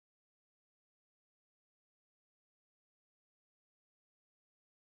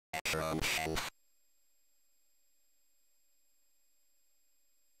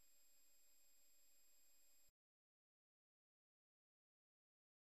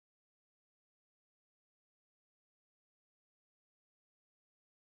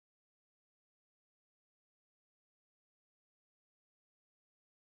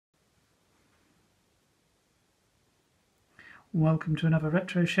Welcome to another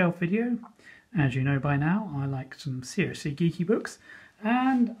retro shelf video. As you know by now, I like some seriously geeky books,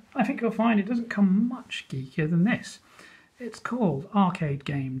 and I think you'll find it doesn't come much geekier than this. It's called Arcade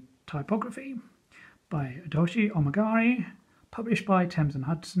Game Typography by Toshi Omagari, published by Thames and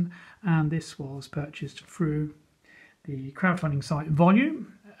Hudson, and this was purchased through the crowdfunding site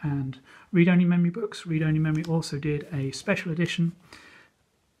Volume and Read Only Memory Books. Read Only Memory also did a special edition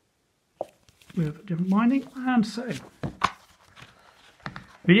with different binding, and so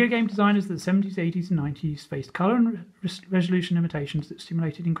video game designers of the 70s, 80s and 90s faced colour and resolution limitations that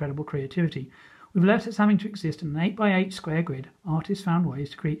stimulated incredible creativity. With letters having to exist in an 8x8 square grid, artists found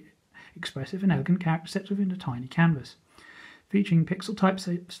ways to create expressive and elegant character sets within a tiny canvas. Featuring pixel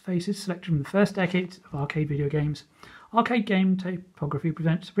typefaces selected from the first decades of arcade video games, Arcade Game Typography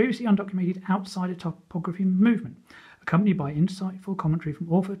presents a previously undocumented outsider typography movement, accompanied by insightful commentary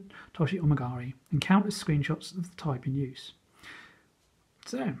from author Toshi Omagari and countless screenshots of the type in use.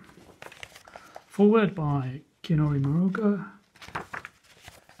 So, foreword by Kinori Muruga,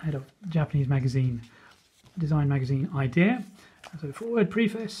 head of Japanese design magazine Idea. So foreword,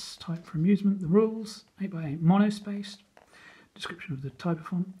 preface, type for amusement, the rules, 8x8 monospaced, description of the type of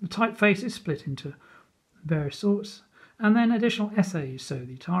font, the typeface is split into various sorts, and then additional essays, so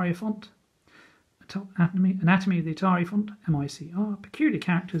the Atari font, anatomy of the Atari font, MICR, peculiar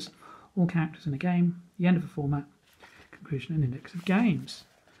characters, all characters in a game, the end of a format, conclusion and index of games.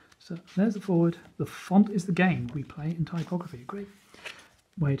 So there's the forward. The font is the game we play in typography. A great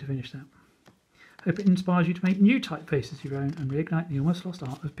way to finish that. Hope it inspires you to make new typefaces your own and reignite the almost lost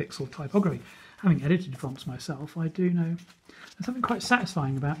art of pixel typography. Having edited fonts myself, I do know there's something quite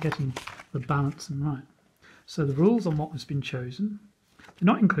satisfying about getting the balance and right. So the rules on what has been chosen, they're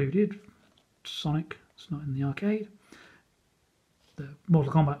not included. Sonic, it's not in the arcade. The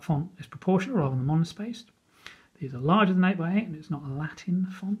Mortal Kombat font is proportional rather than monospaced. These are larger than 8x8 and it's not a Latin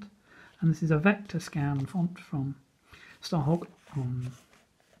font. And this is a vector scan font from Starhawk.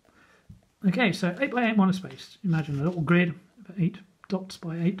 Okay, so 8x8 monospaced. Imagine a little grid of 8 dots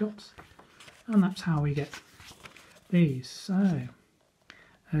by 8 dots. And that's how we get these. So,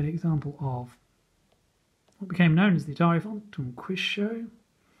 an example of what became known as the Atari font from Quiz Show,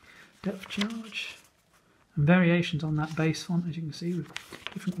 depth charge, and variations on that base font, as you can see, with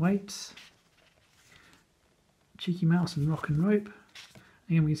different weights. Cheeky Mouse and Rock and Rope.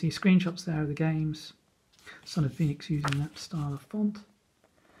 Again, we can see screenshots there of the games. Son of Phoenix using that style of font.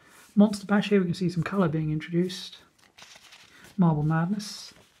 Monster Bash, here we can see some colour being introduced. Marble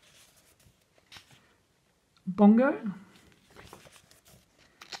Madness. Bongo.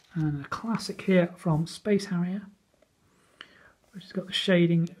 And a classic here from Space Harrier, which has got the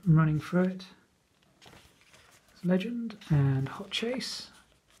shading running through it. There's Legend and Hot Chase.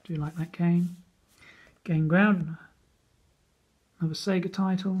 Do like that game. Game Ground, another Sega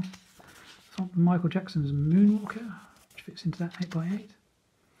title. Font from Michael Jackson's Moonwalker, which fits into that 8x8.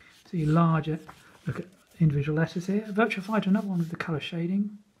 See larger, look at individual letters here. Virtua Fighter, another one with the colour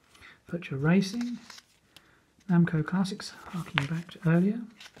shading. Virtua Racing. Namco Classics, harking back to earlier.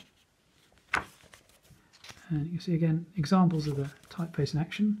 And you can see again examples of the typeface in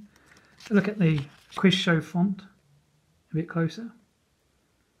action. Look at the Quiz Show font a bit closer.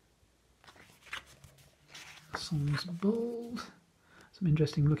 Sans Bold. Some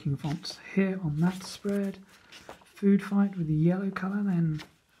interesting looking fonts here on that spread. Food Fight with the yellow colour, then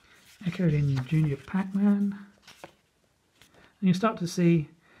echoed in Junior Pac-Man. And you start to see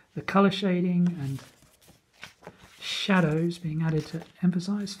the colour shading and shadows being added to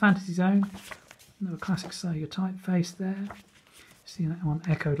emphasise. Fantasy Zone, another classic Sega typeface there. You see that one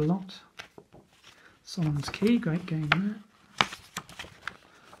echoed a lot. Solomon's Key, great game there.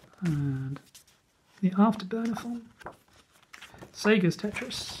 And the Afterburner font. Sega's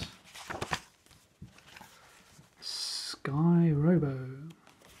Tetris. Sky Robo.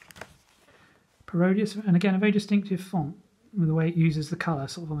 Parodius, and again a very distinctive font with the way it uses the colour,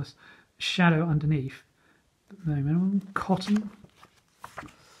 sort of on this shadow underneath. Very minimum. Cotton. So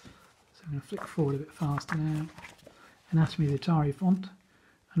I'm going to flick forward a bit faster now. Anatomy of the Atari font.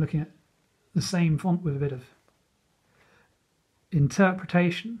 I'm looking at the same font with a bit of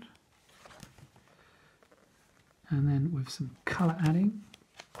interpretation. And then with some colour adding.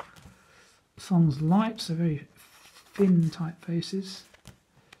 Sans Light, so very thin typefaces.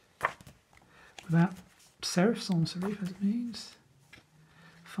 about serif, sans serif as it means.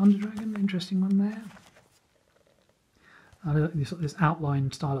 Thunder Dragon, interesting one there. I like this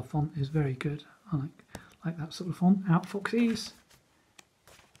outline style of font is very good. I like that sort of font. Outfoxies.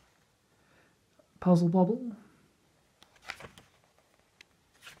 Puzzle Bobble.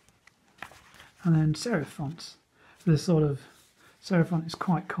 And then serif fonts. This sort of serif font is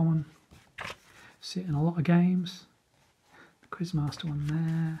quite common. See it in a lot of games. The Quizmaster one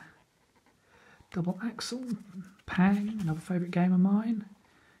there. Double Axle. Pang, another favourite game of mine.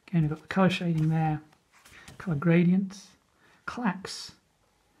 Again, we've got the colour shading there. Colour gradients. Clacks,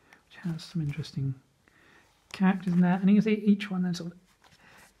 which has some interesting characters in there. And you can see each one then sort of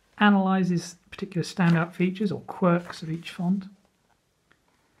analyses particular standout features or quirks of each font.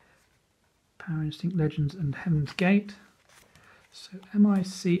 Power Instinct Legends and Heaven's Gate. So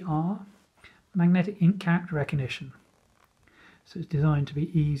MICR, Magnetic Ink Character Recognition. So it's designed to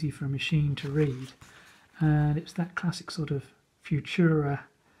be easy for a machine to read. And it's that classic sort of Futura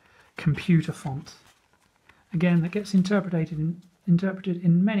computer font. Again, that gets interpreted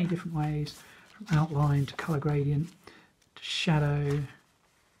in many different ways, from outline to colour gradient to shadow,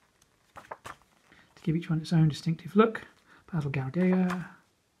 to give each one its own distinctive look. Battle Galgea.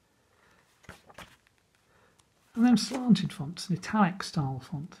 And then slanted fonts, an italic style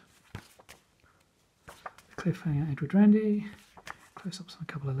font. The Cliffhanger Edward Rendy, close-ups on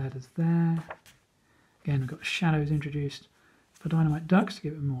a couple of letters there. Again, we've got shadows introduced for Dynamite Ducks to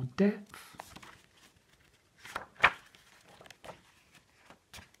give it more depth.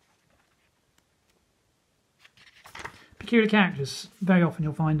 Peculiar characters. Very often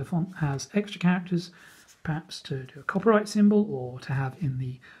you'll find a font has extra characters, perhaps to do a copyright symbol or to have in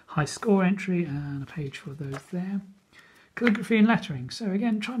the high score entry, and a page for those there. Calligraphy and lettering. So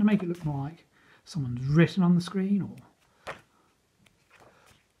again, trying to make it look more like someone's written on the screen, or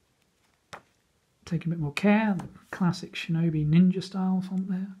taking a bit more care. The classic Shinobi Ninja style font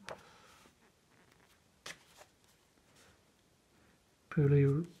there.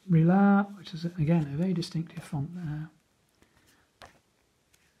 Puli Rila, which is again a very distinctive font there.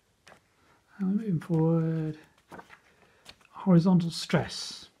 And moving forward, horizontal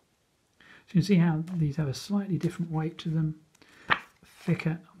stress. So you can see how these have a slightly different weight to them.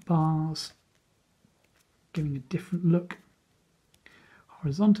 Thicker bars, giving a different look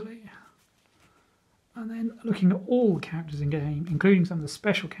horizontally. And then looking at all the characters in game, including some of the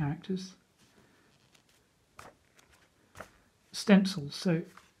special characters. Stencils. So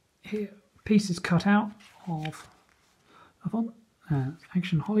here, pieces cut out of a font.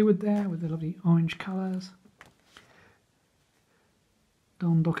 Action Hollywood there with the lovely orange colours.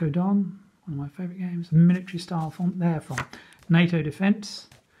 Don Doko Don, one of my favourite games. Military style font there from NATO Defence.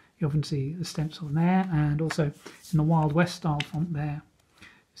 You often see the stencil there, and also in the Wild West style font there. You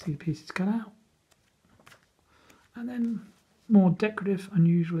see the pieces cut out. And then more decorative,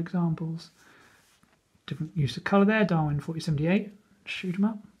 unusual examples. Different use of colour there. Darwin 4078, shoot 'em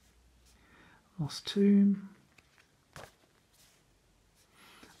up. Lost Tomb.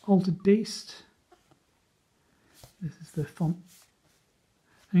 Altered Beast. This is the font.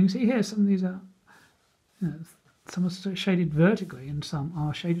 And you can see here some of these are, some are shaded vertically and some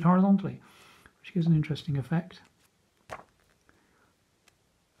are shaded horizontally, which gives an interesting effect.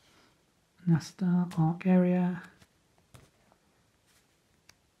 Nasta, Arc Area.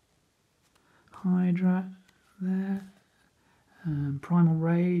 Hydra there. Primal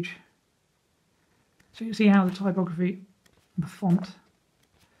Rage. So you can see how the typography, the font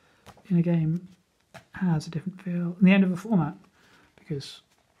in a game has a different feel in the end of a format, because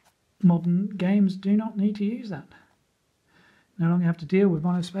modern games do not need to use that. No longer have to deal with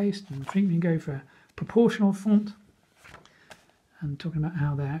monospaced and frequently go for a proportional font. And talking about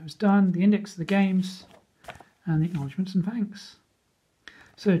how that was done, the index of the games, and the acknowledgements and thanks.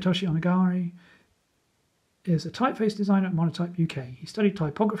 So Toshi Omagari is a typeface designer at Monotype UK. He studied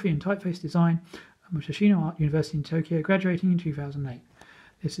typography and typeface design at Musashino Art University in Tokyo, graduating in 2008.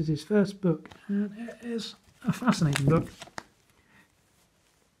 This is his first book, and it is a fascinating book.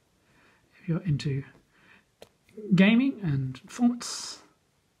 If you're into gaming and fonts,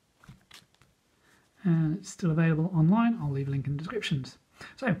 and it's still available online, I'll leave a link in the descriptions.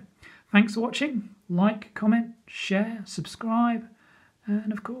 So, thanks for watching. Like, comment, share, subscribe,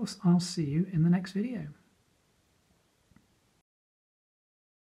 and of course, I'll see you in the next video.